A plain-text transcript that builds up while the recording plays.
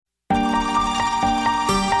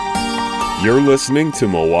You're listening to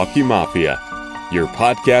Milwaukee Mafia, your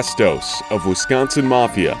podcast dose of Wisconsin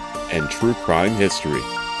Mafia and true crime history.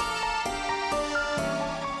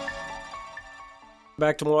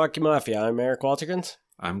 Back to Milwaukee Mafia. I'm Eric Walterkins.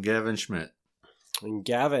 I'm Gavin Schmidt. And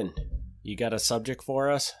Gavin, you got a subject for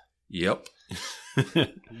us? Yep.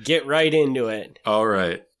 Get right into it. All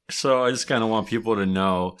right. So I just kind of want people to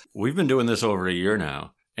know, we've been doing this over a year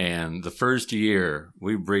now. And the first year,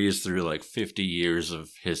 we breezed through like 50 years of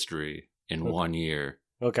history in 1 year.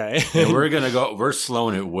 Okay. And we're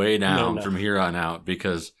slowing it way down from here on out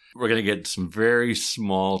because we're going to get some very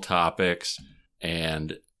small topics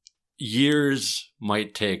and years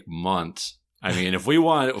might take months. I mean, if we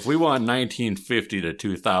want 1950 to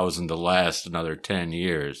 2000 to last another 10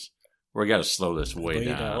 years, we got to slow this way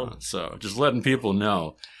down. So just letting people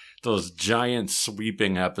know those giant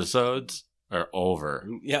sweeping episodes are over.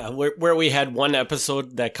 Yeah, where we had one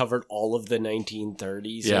episode that covered all of the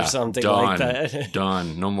 1930s or something like that.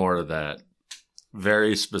 Done. No more of that.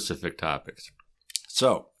 Very specific topics.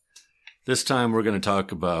 So, this time we're going to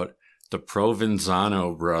talk about the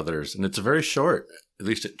Provinzano Brothers. And it's very short. At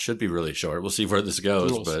least it should be really short. We'll see where this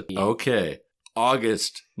goes. Okay.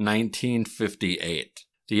 August 1958.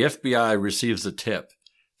 The FBI receives a tip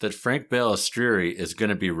that Frank Balistrieri is going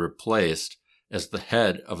to be replaced as the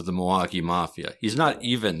head of the Milwaukee Mafia. He's not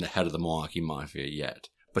even the head of the Milwaukee Mafia yet,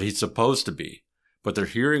 but he's supposed to be. But they're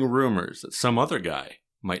hearing rumors that some other guy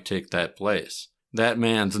might take that place. That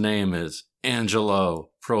man's name is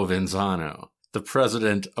Angelo Provinzano, the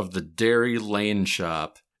president of the Dairy Lane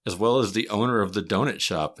Shop, as well as the owner of the donut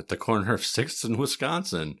shop at the corner of 6th and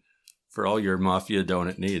Wisconsin for all your Mafia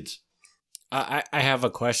donut needs. I have a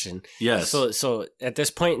question. Yes. So at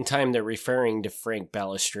this point in time, they're referring to Frank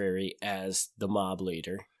Balistrieri as the mob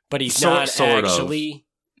leader, but he's not actually.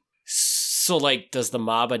 So, like, does the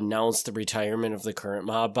mob announce the retirement of the current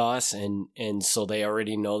mob boss, and so they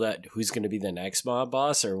already know that who's going to be the next mob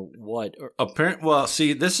boss, or what? Well,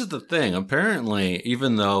 see, this is the thing. Apparently,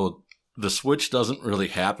 even though the switch doesn't really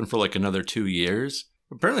happen for like another 2 years,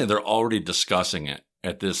 apparently they're already discussing it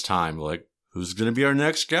at this time, like, who's going to be our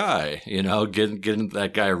next guy? You know, getting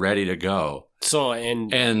that guy ready to go. So,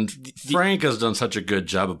 and Frank has done such a good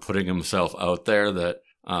job of putting himself out there that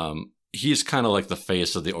he's kind of like the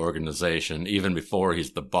face of the organization, even before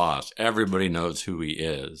he's the boss. Everybody knows who he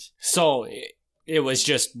is. So it was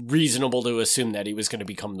just reasonable to assume that he was going to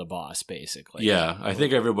become the boss, basically. Yeah, I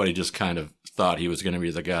think everybody just kind of thought he was going to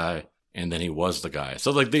be the guy, and then he was the guy.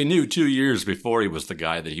 So, like, they knew 2 years before he was the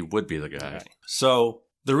guy that he would be the guy. Right. So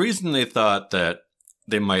the reason they thought that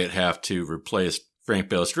they might have to replace Frank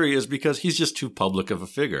Balistrieri is because he's just too public of a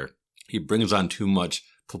figure. He brings on too much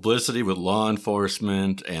publicity with law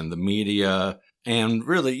enforcement and the media. And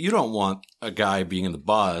really, you don't want a guy being the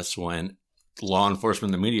boss when law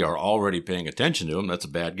enforcement and the media are already paying attention to him. That's a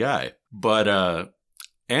bad guy. But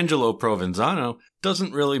Angelo Provinzano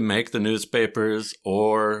doesn't really make the newspapers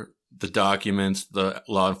or the documents, the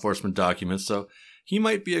law enforcement documents, so he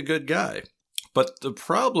might be a good guy. But the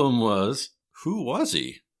problem was, who was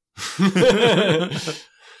he?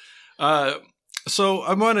 So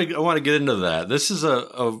I want to get into that. This is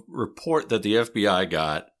a report that the FBI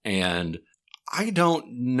got, and I don't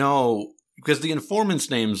know, because the informants'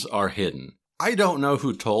 names are hidden. I don't know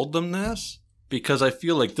who told them this, because I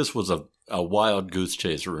feel like this was a wild goose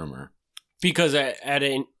chase rumor. Because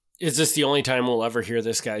is this the only time we'll ever hear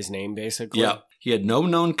this guy's name, basically? Yeah. He had no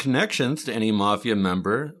known connections to any Mafia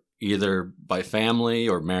member, either by family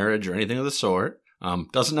or marriage or anything of the sort.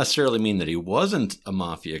 Doesn't necessarily mean that he wasn't a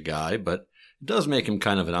Mafia guy, but it does make him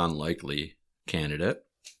kind of an unlikely candidate.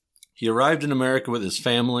 He arrived in America with his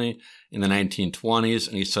family in the 1920s,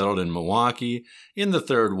 and he settled in Milwaukee in the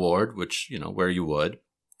 3rd Ward, which, you know, where you would.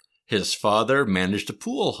 His father managed a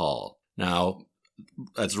pool hall. Now,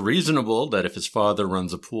 that's reasonable that if his father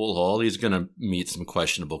runs a pool hall, he's going to meet some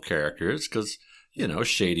questionable characters because, you know,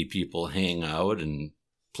 shady people hang out and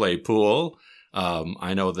play pool.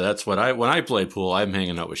 I know that's what when I play pool, I'm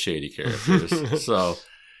hanging out with shady characters. So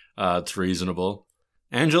it's reasonable.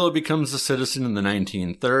 Angelo becomes a citizen in the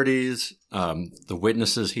 1930s. The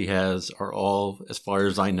witnesses he has are all, as far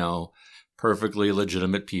as I know, perfectly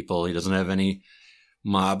legitimate people. He doesn't have any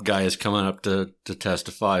mob guys coming up to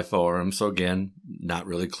testify for him. So again, not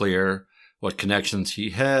really clear what connections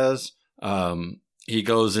he has. He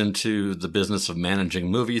goes into the business of managing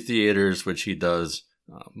movie theaters, which he does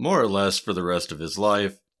more or less for the rest of his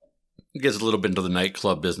life. He gets a little bit into the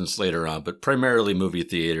nightclub business later on, but primarily movie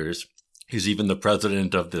theaters. He's even the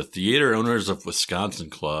president of the Theater Owners of Wisconsin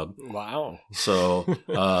Club. Wow. So,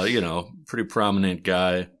 pretty prominent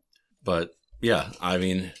guy. But, yeah, I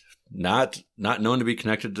mean, not known to be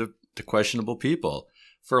connected to to questionable people.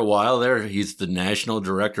 For a while there, he's the national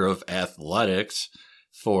director of athletics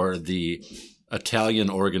for the Italian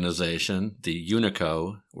organization, the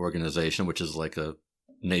Unico organization, which is like a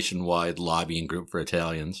nationwide lobbying group for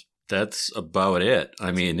Italians. That's about it.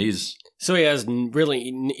 I mean, So he has really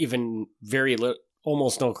even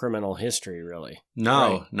almost no criminal history, really.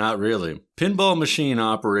 No, right? Not really. Pinball machine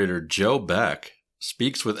operator Joe Beck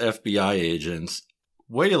speaks with FBI agents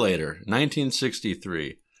way later,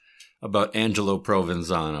 1963, about Angelo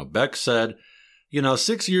Provinzano. Beck said,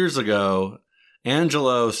 6 years ago,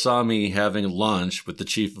 Angelo saw me having lunch with the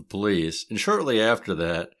chief of police, and shortly after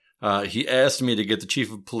that, he asked me to get the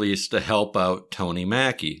chief of police to help out Tony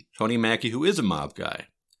Mackey. Tony Mackey, who is a mob guy.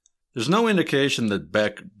 There's no indication that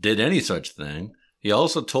Beck did any such thing. He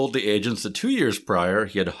also told the agents that 2 years prior,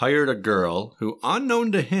 he had hired a girl who,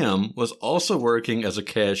 unknown to him, was also working as a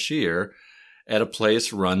cashier at a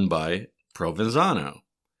place run by Provinzano.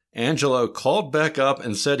 Angelo called Beck up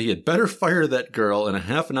and said he had better fire that girl in a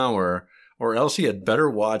half an hour, or else he had better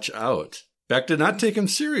watch out. Beck did not take him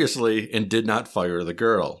seriously and did not fire the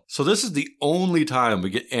girl. So this is the only time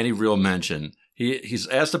we get any real mention. He's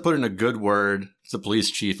asked to put in a good word to the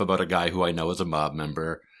police chief about a guy who I know is a mob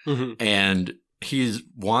member. Mm-hmm. And he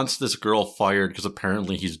wants this girl fired because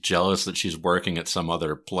apparently he's jealous that she's working at some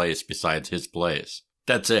other place besides his place.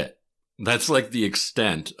 That's it. That's like the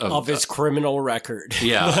extent of his criminal record.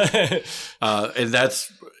 Yeah. And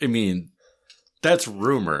that's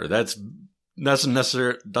rumor.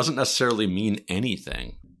 Doesn't necessarily mean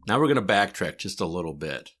anything. Now we're going to backtrack just a little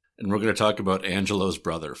bit. And we're going to talk about Angelo's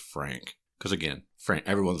brother, Frank. Because again,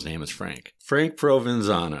 everyone's name is Frank. Frank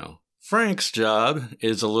Provinzano. Frank's job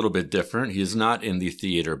is a little bit different. He's not in the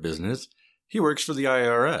theater business. He works for the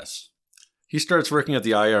IRS. He starts working at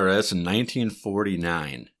the IRS in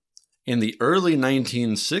 1949. In the early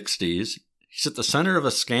 1960s, he's at the center of a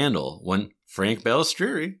scandal when Frank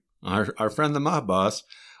Balistrieri, our friend the mob boss,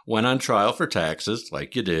 went on trial for taxes,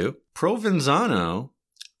 like you do. Provinzano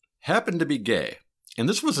happened to be gay, and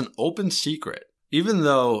this was an open secret. Even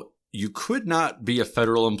though you could not be a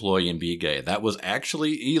federal employee and be gay, that was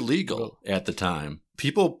actually illegal at the time.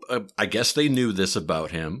 People, I guess they knew this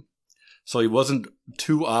about him, so he wasn't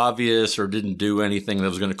too obvious or didn't do anything that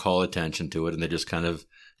was going to call attention to it, and they just kind of,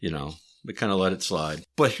 they kind of let it slide.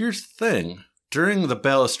 But here's the thing. During the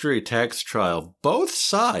Balistrieri tax trial, both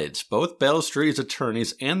sides, both Balistrieri's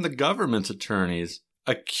attorneys and the government's attorneys,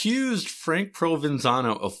 accused Frank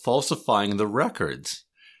Provinzano of falsifying the records.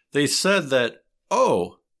 They said that,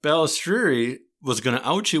 Balistrieri was going to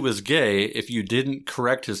out you as gay if you didn't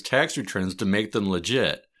correct his tax returns to make them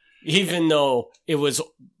legit. Even though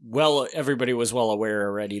everybody was well aware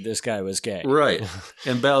already this guy was gay. Right.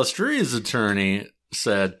 And Balistrieri's attorney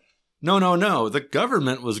said, No, the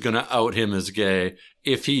government was going to out him as gay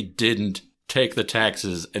if he didn't take the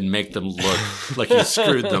taxes and make them look like he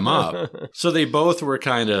screwed them up. So they both were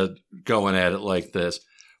kind of going at it like this.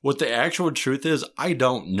 What the actual truth is, I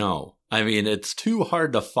don't know. I mean, it's too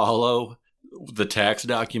hard to follow the tax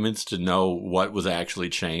documents to know what was actually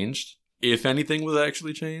changed, if anything was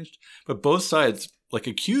actually changed. But both sides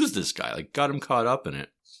accused this guy, got him caught up in it.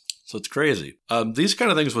 So it's crazy. These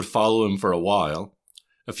kind of things would follow him for a while.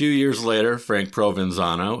 A few years later, Frank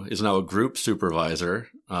Provinzano is now a group supervisor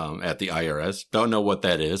at the IRS. Don't know what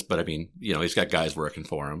that is, but he's got guys working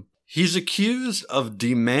for him. He's accused of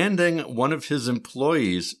demanding one of his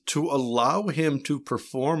employees to allow him to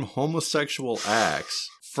perform homosexual acts.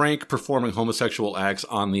 Frank performing homosexual acts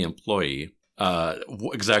on the employee.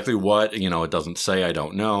 Exactly what, it doesn't say, I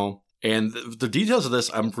don't know. And the details of this,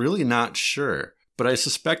 I'm really not sure. But I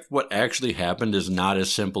suspect what actually happened is not as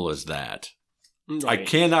simple as that. Right. I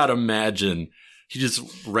cannot imagine he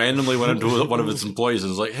just randomly went up to one of his employees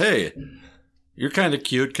and was like, hey, you're kind of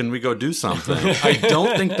cute. Can we go do something? I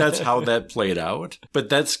don't think that's how that played out. But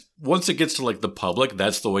that's once it gets to the public,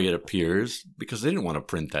 that's the way it appears because they didn't want to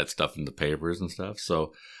print that stuff in the papers and stuff.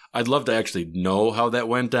 So I'd love to actually know how that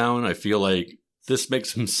went down. I feel like this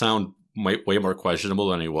makes him sound way more questionable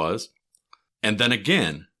than he was. And then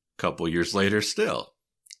again, a couple years later, still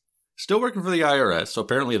working for the IRS, so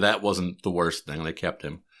apparently that wasn't the worst thing. They kept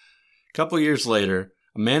him. A couple years later,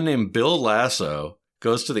 a man named Bill Lasso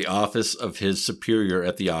goes to the office of his superior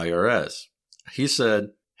at the IRS. He said,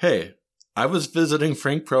 hey, I was visiting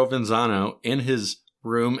Frank Provinzano in his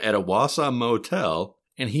room at a Wausau motel,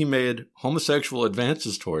 and he made homosexual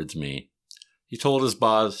advances towards me. He told his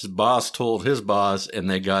boss told his boss, and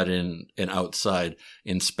they got in an outside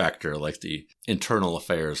inspector, like the internal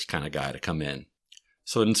affairs kind of guy to come in.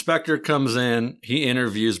 So an inspector comes in, he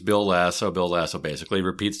interviews Bill Lasso. Bill Lasso basically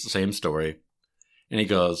repeats the same story. And he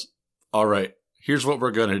goes, all right, here's what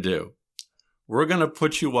we're going to do. We're going to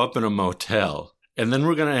put you up in a motel, and then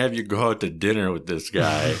we're going to have you go out to dinner with this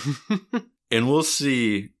guy, and we'll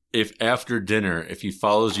see if after dinner, if he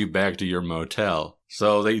follows you back to your motel.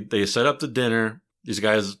 So they set up the dinner. These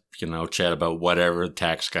guys, chat about whatever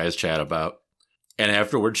tax guys chat about. And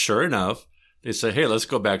afterwards, sure enough, they say, hey, let's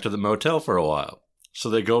go back to the motel for a while. So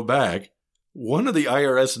they go back. One of the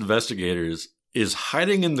IRS investigators is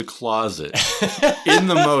hiding in the closet in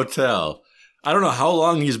the motel. I don't know how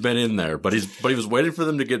long he's been in there, but he was waiting for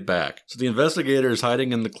them to get back. So the investigator is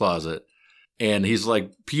hiding in the closet, and he's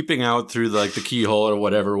like peeping out through the keyhole or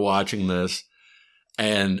whatever, watching this.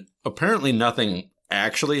 And apparently nothing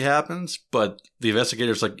actually happens, but the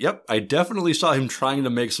investigator's like, yep, I definitely saw him trying to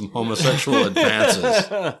make some homosexual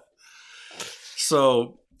advances.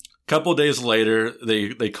 So a couple days later,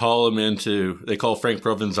 they call Frank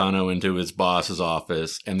Provinzano into his boss's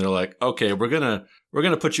office, and they're like, okay, we're gonna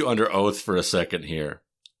put you under oath for a second here.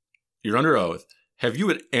 You're under oath. Have you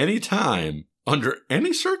at any time, under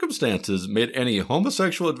any circumstances, made any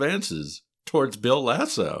homosexual advances towards Bill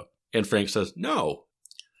Lasso? And Frank says, no.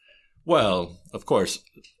 Well, of course,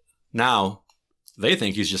 now they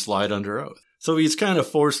think he's just lied under oath. So he's kind of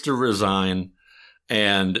forced to resign,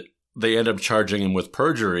 and they end up charging him with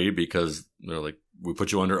perjury because they're like, we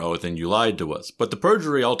put you under oath and you lied to us. But the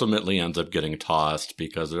perjury ultimately ends up getting tossed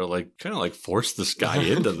because they're kind of forced this guy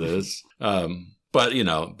into this. But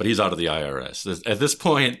he's out of the IRS. At this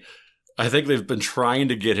point, I think they've been trying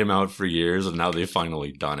to get him out for years, and now they've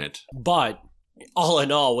finally done it. But all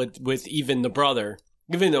in all, with even the brother,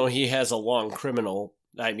 even though he has a long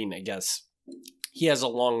I guess he has a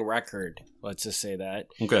long record, let's just say that.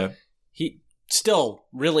 Okay. He still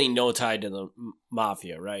really no tie to the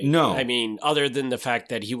Mafia, right? No. I mean, other than the fact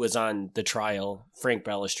that he was on the trial, Frank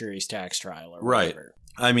Balistrieri's tax trial or whatever.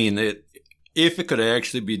 Right. I mean, if it could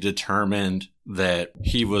actually be determined that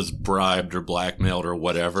he was bribed or blackmailed or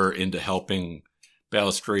whatever into helping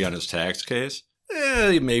Balistrieri on his tax case,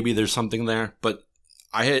 maybe there's something there. But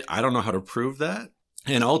I don't know how to prove that.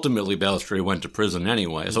 And ultimately, Balistrieri went to prison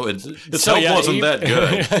anyway, so it wasn't that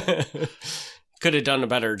good. Could have done a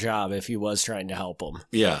better job if he was trying to help him.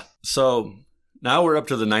 Yeah. So now we're up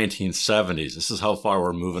to the 1970s. This is how far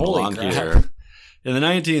we're moving along crap. here. In the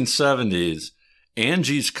 1970s,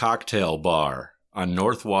 Angie's Cocktail Bar on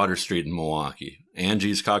North Water Street in Milwaukee.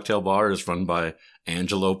 Angie's Cocktail Bar is run by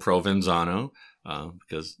Angelo Provinzano,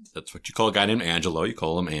 because that's what you call a guy named Angelo. You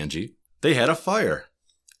call him Angie. They had a fire.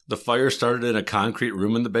 The fire started in a concrete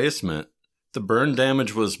room in the basement. The burn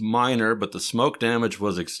damage was minor, but the smoke damage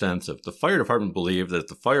was extensive. The fire department believed that if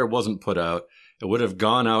the fire wasn't put out, it would have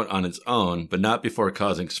gone out on its own, but not before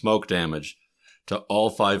causing smoke damage to all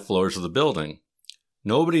 5 floors of the building.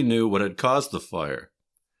 Nobody knew what had caused the fire.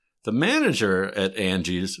 The manager at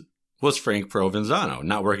Angie's was Frank Provinzano,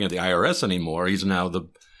 not working at the IRS anymore. He's now the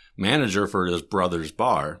manager for his brother's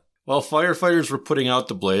bar. While firefighters were putting out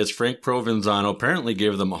the blaze, Frank Provinzano apparently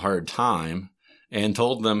gave them a hard time and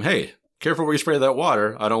told them, hey, careful where you spray that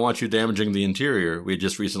water. I don't want you damaging the interior. We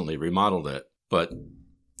just recently remodeled it. But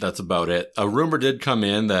that's about it. A rumor did come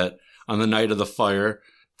in that on the night of the fire,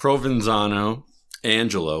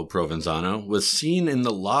 Angelo Provinzano, was seen in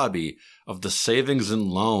the lobby of the Savings and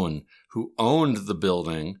Loan, who owned the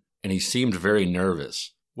building, and he seemed very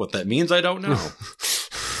nervous. What that means, I don't know.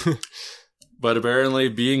 But apparently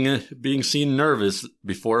being seen nervous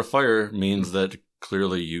before a fire means that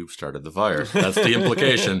clearly you started the fire. That's the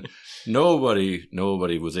implication. Nobody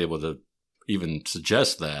was able to even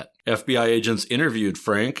suggest that. FBI agents interviewed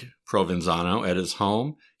Frank Provinzano at his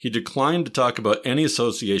home. He declined to talk about any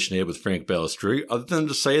association he had with Frank Balistrieri, other than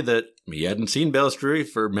to say that he hadn't seen Balistrieri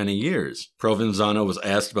for many years. Provinzano was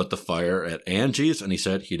asked about the fire at Angie's, and he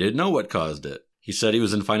said he didn't know what caused it. He said he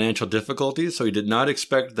was in financial difficulties, so he did not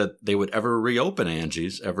expect that they would ever reopen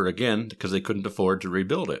Angie's ever again because they couldn't afford to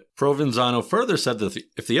rebuild it. Provinzano further said that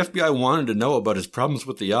if the FBI wanted to know about his problems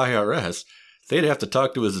with the IRS, they'd have to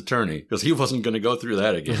talk to his attorney because he wasn't going to go through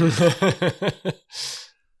that again.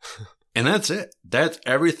 And that's it. That's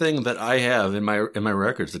everything that I have in my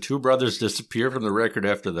records. The 2 brothers disappear from the record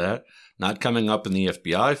after that, not coming up in the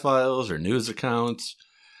FBI files or news accounts.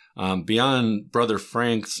 Beyond Brother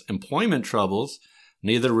Frank's employment troubles,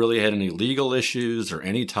 neither really had any legal issues or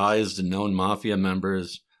any ties to known Mafia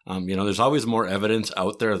members. There's always more evidence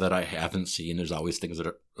out there that I haven't seen. There's always things that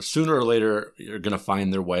are sooner or later are going to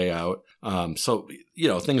find their way out. So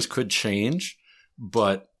things could change.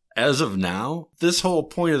 But as of now, this whole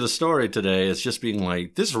point of the story today is just being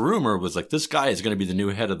like, this rumor was like, this guy is going to be the new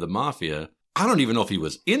head of the Mafia. I don't even know if he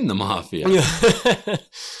was in the Mafia.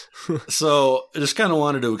 So I just kind of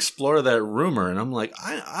wanted to explore that rumor. And I'm like,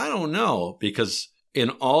 I don't know. Because in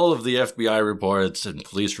all of the FBI reports and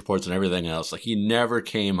police reports and everything else, like he never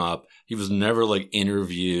came up. He was never like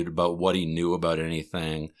interviewed about what he knew about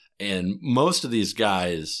anything. And most of these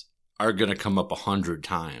guys are going to come up 100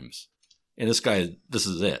 times. And this guy, this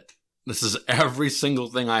is it. This is every single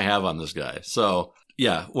thing I have on this guy. So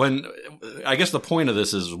yeah, I guess the point of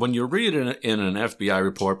this is when you read in an FBI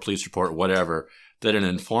report, police report, whatever, that an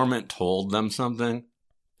informant told them something,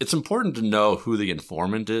 it's important to know who the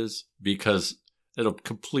informant is because it'll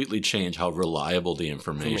completely change how reliable the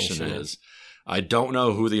information is. I don't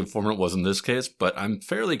know who the informant was in this case, but I'm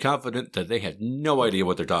fairly confident that they had no idea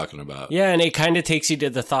what they're talking about. Yeah, and it kind of takes you to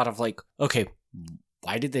the thought of like, okay,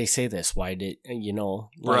 why did they say this? Why did,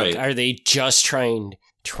 right. Are they just trying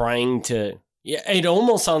to... Yeah, it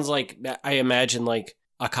almost sounds like, I imagine like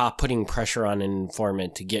a cop putting pressure on an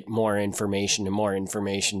informant to get more information and more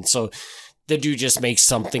information. So the dude just makes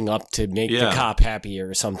something up to make the cop happy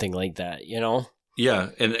or something like that, Yeah,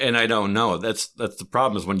 and I don't know. That's the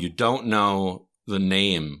problem is when you don't know the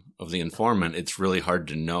name of the informant, it's really hard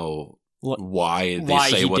to know why they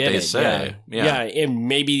say what they say. Yeah, and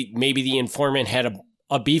maybe the informant had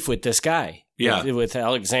a beef with this guy. Yeah, with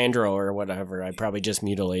Alexandro or whatever. I probably just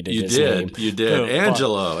mutilated his name. You did.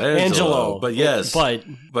 Angelo. But yes. But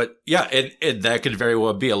yeah, it that could very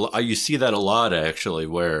well be. You see that a lot, actually,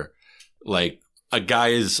 where like a guy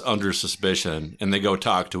is under suspicion and they go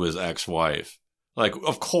talk to his ex-wife. Like,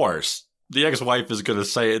 of course, the ex-wife is going to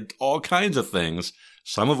say all kinds of things,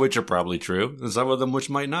 some of which are probably true and some of them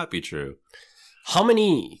which might not be true. How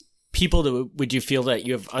many people would you feel that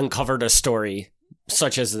you have uncovered a story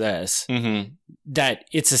such as this, that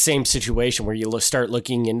it's the same situation where you start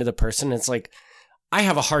looking into the person? It's like, I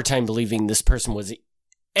have a hard time believing this person was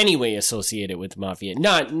anyway associated with the Mafia.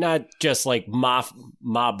 Not just like mob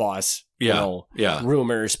boss,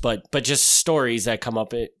 rumors, but just stories that come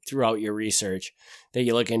up throughout your research that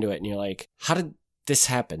you look into it and you're like, how did this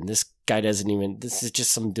happen? This guy this is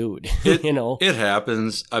just some dude, It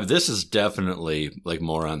happens. This is definitely like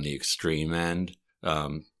more on the extreme end.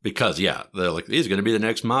 Because they're like, he's going to be the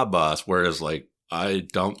next mob boss. Whereas like, I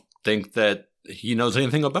don't think that he knows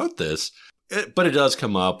anything about this, but it does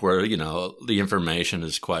come up where, the information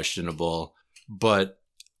is questionable, but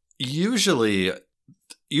usually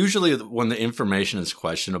when the information is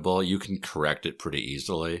questionable, you can correct it pretty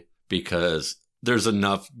easily because there's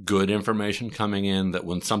enough good information coming in that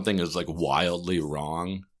when something is like wildly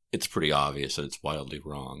wrong, it's pretty obvious that it's wildly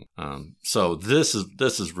wrong. So this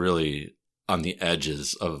is really on the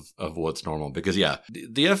edges of what's normal because the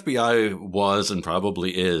FBI was and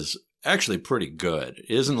probably is actually pretty good. It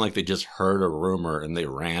isn't like they just heard a rumor and they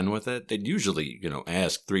ran with it. They'd usually,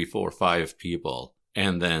 ask 3, 4, 5 people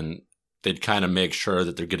and then they'd kind of make sure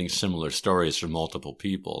that they're getting similar stories from multiple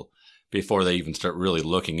people before they even start really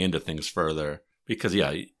looking into things further. Because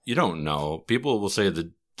you don't know. People will say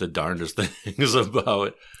the darndest things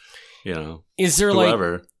about, Is there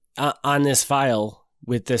whoever. Like on this file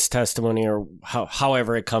with this testimony or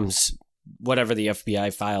however it comes, whatever the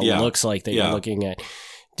FBI file looks like that you're looking at,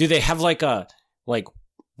 do they have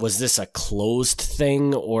was this a closed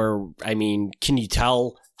thing? Or, can you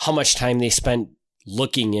tell how much time they spent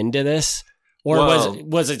looking into this? Or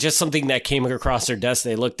was it just something that came across their desk?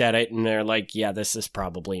 They looked at it and they're like, yeah, this is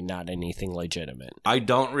probably not anything legitimate. I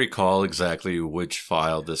don't recall exactly which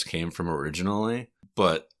file this came from originally,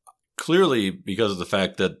 but clearly because of the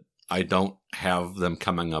fact that I don't have them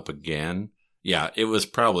coming up again. Yeah, it was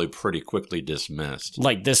probably pretty quickly dismissed.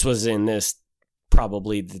 Like this was in this,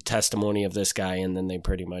 probably the testimony of this guy, and then they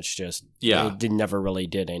pretty much just they never really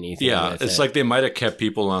did anything. Yeah, with it's like they might have kept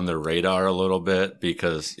people on their radar a little bit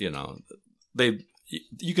because,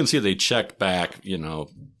 you can see they checked back,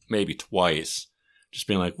 maybe twice, just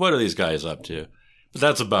being like, what are these guys up to? But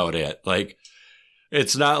that's about it. Like,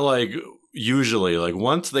 it's not like... Usually, like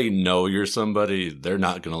once they know you're somebody, they're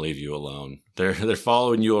not going to leave you alone. They're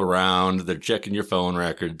following you around. They're checking your phone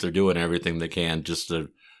records. They're doing everything they can just to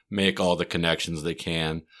make all the connections they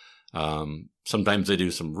can. Sometimes they do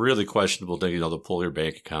some really questionable things. They'll pull your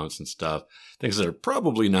bank accounts and stuff. Things that are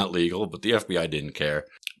probably not legal, but the FBI didn't care.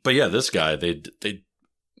 But yeah, this guy, they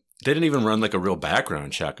didn't even run like a real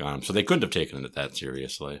background check on him, so they couldn't have taken it that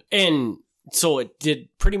seriously. And so it did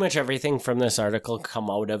pretty much everything from this article come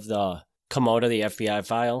out of the FBI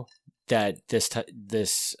file that this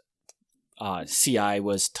CI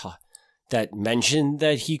was that mentioned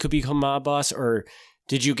that he could become mob boss, or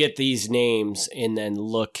did you get these names and then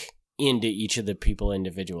look into each of the people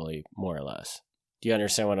individually, more or less? Do you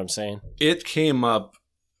understand what I'm saying? It came up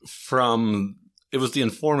it was the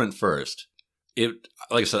informant first.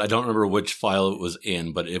 Like I said, I don't remember which file it was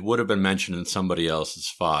in, but it would have been mentioned in somebody else's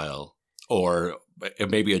file, or it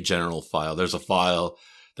may be a general file. There's a file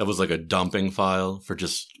that was like a dumping file for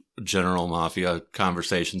just general Mafia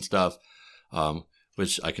conversation stuff,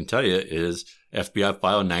 which I can tell you is FBI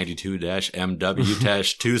file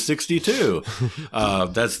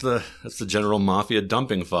 92-MW-262. That's the general Mafia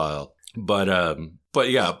dumping file. But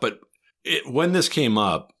when this came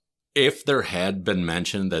up, if there had been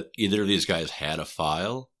mention that either of these guys had a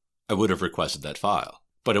file, I would have requested that file.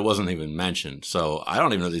 But it wasn't even mentioned. So I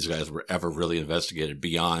don't even know if these guys were ever really investigated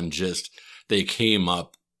beyond just they came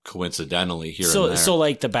up coincidentally here and there. So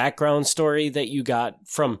like the background story that you got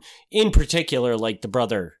from, in particular, like the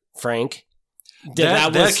brother Frank,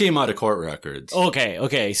 that came out of court records.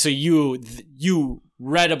 Okay. So you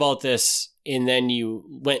read about this and then you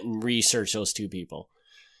went and researched those two people.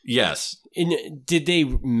 Yes. And did they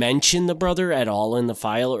mention the brother at all in the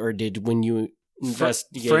file, or did when you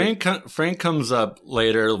investigate? Frank comes up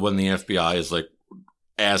later when the FBI is like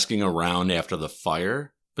asking around after the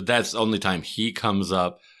fire, but that's the only time he comes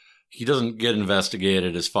up. He doesn't get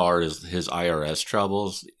investigated as far as his IRS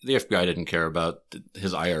troubles. The FBI didn't care about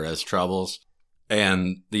his IRS troubles.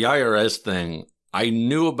 And the IRS thing, I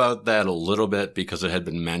knew about that a little bit because it had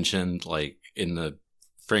been mentioned like in the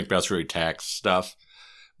Frank Belsrui tax stuff.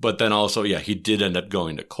 But then also, he did end up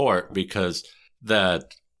going to court because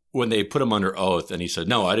that when they put him under oath and he said,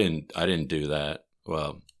 no, I didn't do that.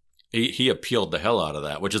 Well, he appealed the hell out of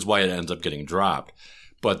that, which is why it ends up getting dropped.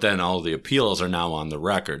 But then all the appeals are now on the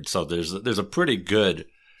record. So there's a pretty good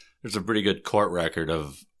court record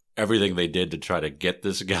of everything they did to try to get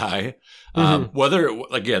this guy.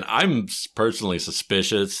 Mm-hmm. I'm personally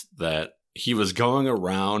suspicious that he was going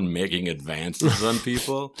around making advances on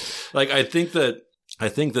people. Like, I think that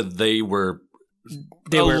they were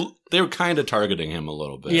kind of targeting him a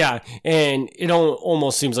little bit. Yeah, and it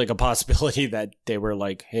almost seems like a possibility that they were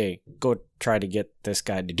like, hey, go try to get this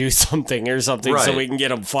guy to do something or something so we can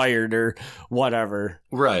get him fired or whatever.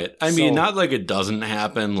 Right. I mean, not like it doesn't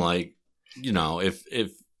happen. Like,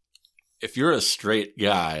 if you're a straight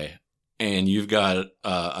guy and you've got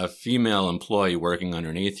a female employee working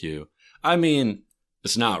underneath you, I mean,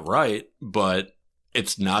 it's not right, but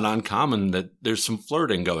it's not uncommon that there's some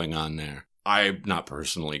flirting going on there. I'm not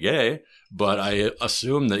personally gay, but I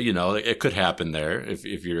assume that, it could happen there. If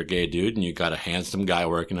you're a gay dude and you got a handsome guy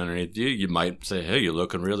working underneath you, you might say, hey, you're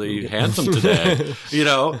looking really handsome today,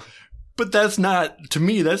 But that's not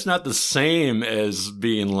the same as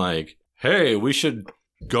being like, hey, we should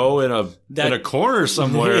go in a corner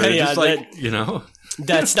somewhere.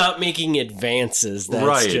 That's not making advances.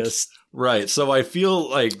 That's just... Right. So I feel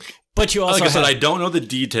like... But you also like I said, I don't know the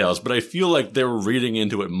details, but I feel like they were reading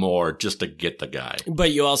into it more just to get the guy.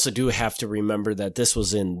 But you also do have to remember that this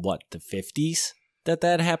was in, the 50s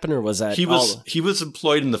that happened? Or was that... He was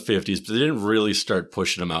employed in the 50s, but they didn't really start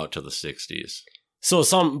pushing him out to the 60s.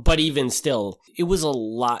 But even still, it was a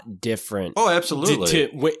lot different. Oh, absolutely.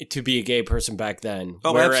 To be a gay person back then.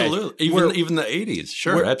 Oh, absolutely. Even the 80s.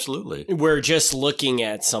 Sure, absolutely. Where just looking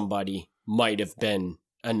at somebody might have been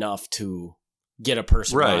enough to get a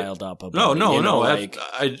person riled up about No.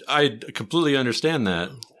 I completely understand that.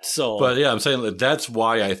 So, but I'm saying that that's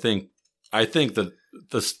why I think that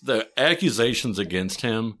the accusations against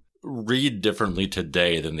him read differently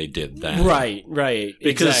today than they did then. Right.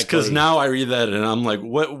 Because now I read that and I'm like,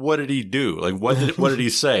 what did he do? Like, what did he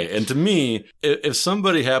say? And to me, if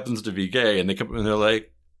somebody happens to be gay and they come and they're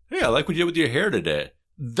like, hey, I like what you did with your hair today.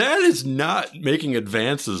 That is not making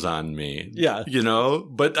advances on me. Yeah.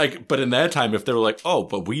 But in that time, if they were like, oh,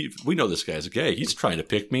 but we know this guy's gay. He's trying to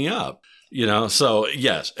pick me up. So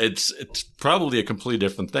yes, it's probably a completely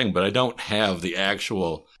different thing, but I don't have the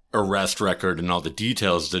actual arrest record and all the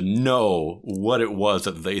details to know what it was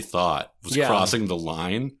that they thought was crossing the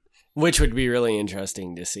line. Which would be really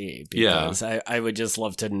interesting to see, because I would just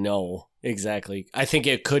love to know exactly. I think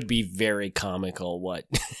it could be very comical what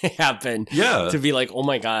happened. Yeah. To be like, oh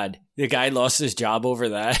my God, the guy lost his job over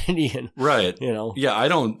that. Right. Yeah, I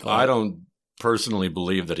don't personally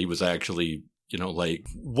believe that he was actually, like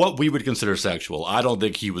what we would consider sexual. I don't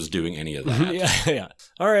think he was doing any of that. Yeah.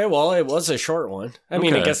 All right. Well, it was a short one. I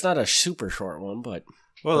mean, I guess not a super short one, but.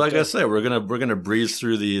 Well, like I said, we're gonna breeze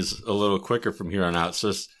through these a little quicker from here on out.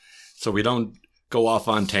 So we don't go off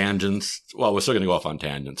on tangents. Well, we're still going to go off on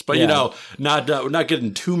tangents. But, we're not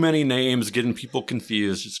getting too many names, getting people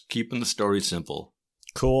confused, just keeping the story simple.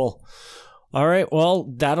 Cool. All right.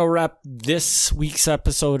 Well, that'll wrap this week's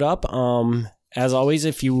episode up. As always,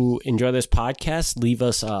 if you enjoy this podcast, leave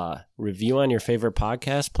us a review on your favorite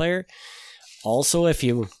podcast player. Also, if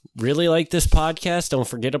you really like this podcast, don't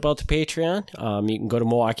forget about the Patreon. You can go to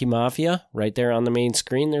Milwaukee Mafia. Right there on the main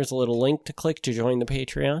screen, there's a little link to click to join the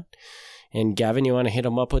Patreon. And Gavin, you want to hit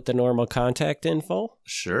them up with the normal contact info?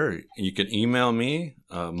 Sure. You can email me,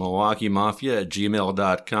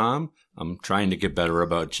 milwaukeemafia@gmail.com. I'm trying to get better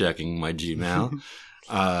about checking my Gmail.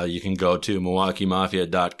 You can go to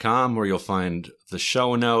milwaukeemafia.com where you'll find the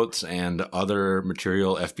show notes and other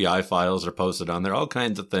material. FBI files are posted on there, all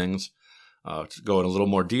kinds of things. To go in a little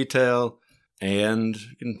more detail. And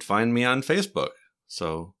you can find me on Facebook.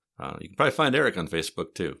 So you can probably find Eric on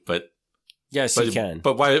Facebook too. Yes, you can.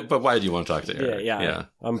 But why do you want to talk to Eric? Yeah.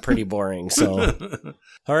 I'm pretty boring. So,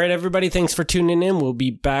 all right, everybody. Thanks for tuning in. We'll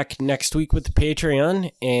be back next week with the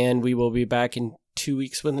Patreon, and we will be back in 2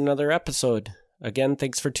 weeks with another episode. Again,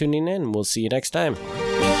 thanks for tuning in. We'll see you next time.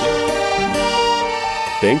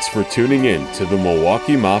 Thanks for tuning in to the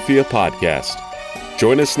Milwaukee Mafia podcast.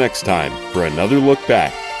 Join us next time for another look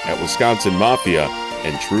back at Wisconsin Mafia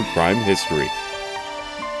and true crime history.